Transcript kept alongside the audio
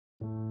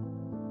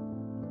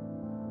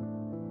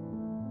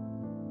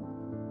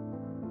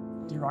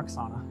Dear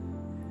Oksana,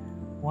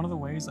 one of the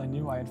ways I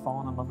knew I had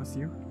fallen in love with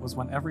you was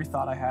when every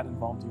thought I had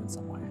involved you in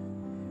some way.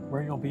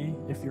 Where you'll be,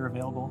 if you're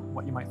available,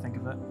 what you might think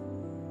of it.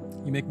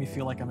 You make me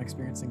feel like I'm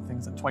experiencing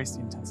things at twice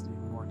the intensity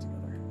when we're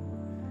together.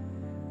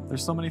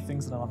 There's so many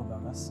things that I love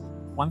about us.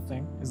 One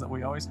thing is that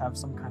we always have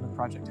some kind of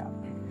project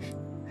happening.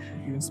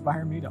 You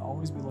inspire me to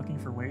always be looking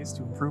for ways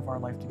to improve our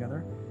life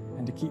together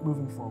and to keep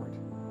moving forward.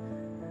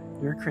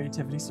 Your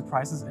creativity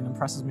surprises and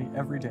impresses me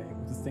every day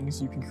with the things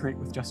you can create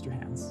with just your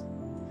hands.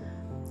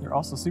 You're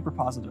also super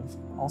positive,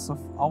 also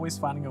always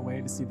finding a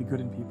way to see the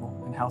good in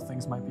people and how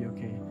things might be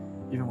okay,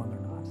 even when they're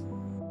not.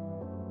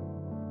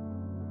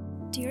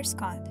 Dear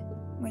Scott,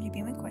 will you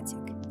be my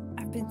котик?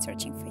 I've been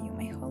searching for you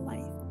my whole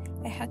life.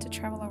 I had to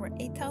travel over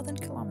 8,000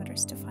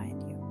 kilometers to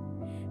find you.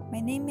 My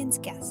name means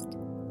guest,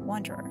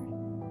 wanderer,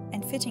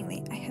 and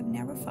fittingly, I have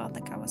never felt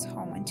like I was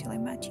home until I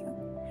met you.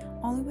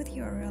 Only with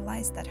you I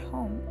realized that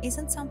home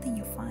isn't something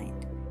you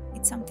find,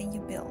 it's something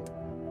you build.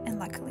 And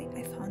luckily,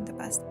 I found the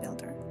best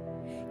builder.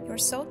 You're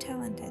so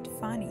talented,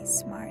 funny,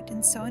 smart,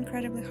 and so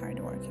incredibly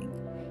hardworking.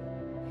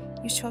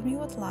 You showed me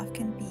what love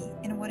can be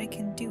and what it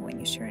can do when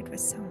you share it with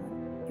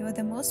someone. You are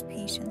the most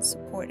patient,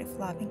 supportive,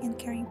 loving, and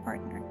caring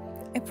partner.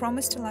 I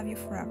promise to love you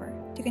forever,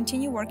 to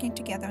continue working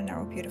together on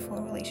our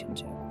beautiful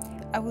relationship.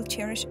 I will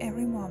cherish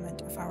every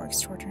moment of our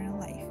extraordinary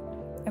life.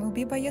 I will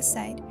be by your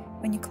side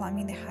when you're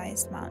climbing the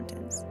highest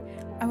mountains.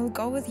 I will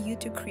go with you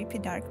to creepy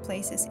dark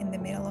places in the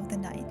middle of the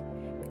night,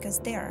 because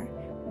there,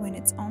 when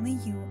it's only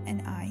you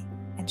and I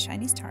and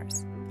shiny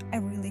stars, I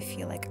really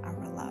feel like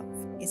our love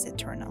is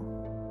eternal.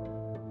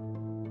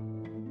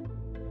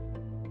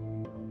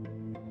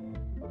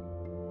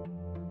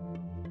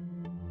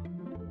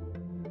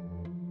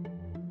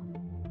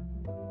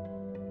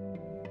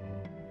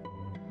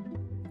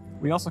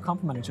 We also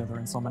complement each other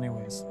in so many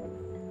ways.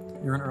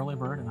 You're an early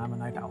bird and I'm a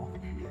night owl.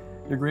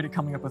 You're great at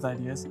coming up with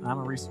ideas and I'm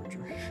a researcher.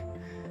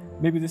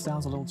 Maybe this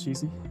sounds a little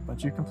cheesy,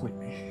 but you complete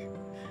me.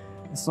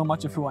 And so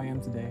much of who I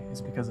am today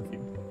is because of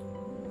you.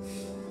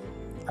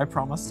 I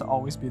promise to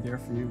always be there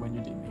for you when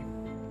you need me.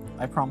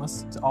 I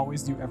promise to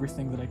always do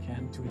everything that I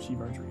can to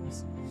achieve our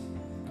dreams.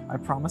 I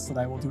promise that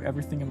I will do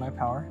everything in my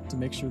power to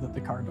make sure that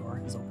the car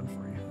door is open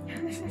for you.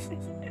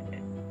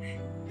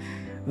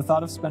 The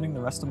thought of spending the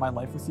rest of my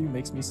life with you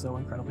makes me so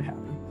incredibly happy.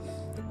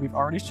 We've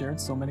already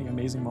shared so many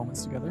amazing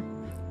moments together,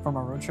 from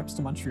our road trips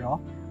to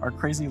Montreal, our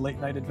crazy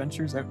late-night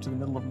adventures out to the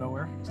middle of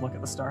nowhere to look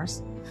at the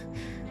stars,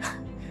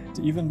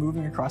 to even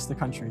moving across the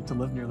country to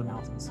live near the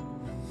mountains.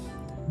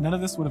 None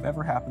of this would have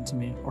ever happened to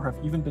me or have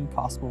even been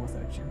possible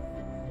without you.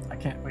 I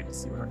can't wait to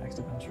see what our next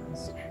adventure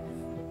is.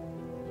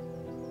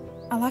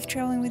 I love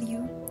traveling with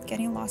you,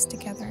 getting lost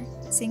together,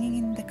 singing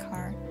in the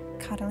car,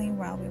 cuddling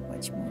while we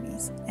watch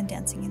movies, and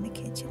dancing in the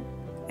kitchen.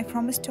 I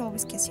promise to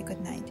always kiss you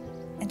goodnight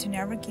and to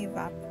never give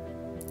up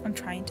on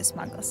trying to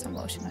smuggle some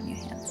lotion on your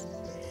hands.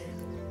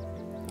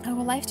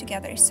 Our life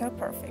together is so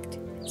perfect.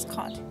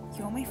 Scott,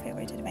 you are my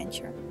favorite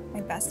adventure,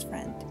 my best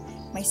friend,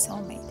 my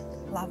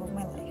soulmate, love of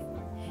my life.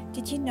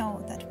 Did you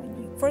know that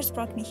when you first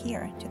brought me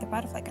here to the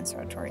Butterfly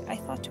Conservatory, I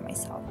thought to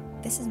myself,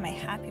 this is my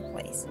happy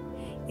place.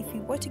 If we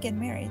were to get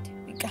married,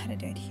 we gotta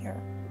do it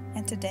here.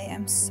 And today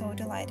I'm so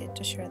delighted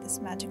to share this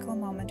magical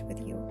moment with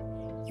you.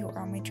 You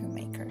are my dream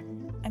maker.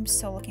 I'm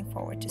so looking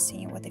forward to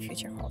seeing what the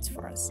future holds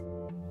for us.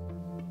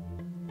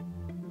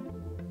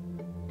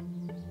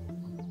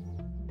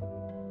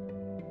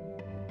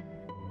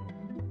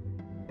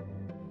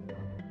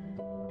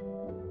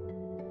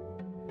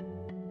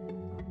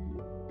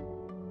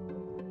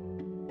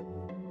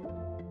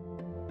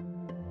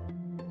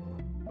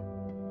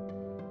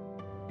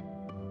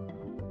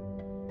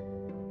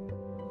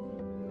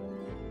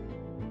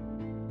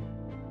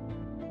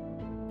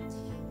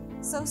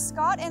 So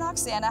Scott and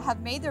Oksana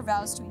have made their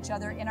vows to each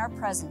other in our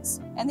presence,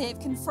 and they have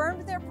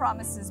confirmed their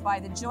promises by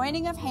the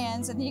joining of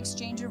hands and the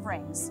exchange of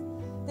rings.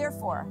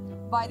 Therefore,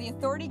 by the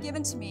authority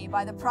given to me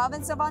by the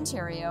province of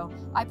Ontario,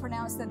 I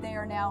pronounce that they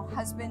are now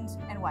husband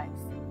and wife.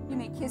 You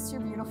may kiss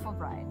your beautiful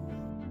bride.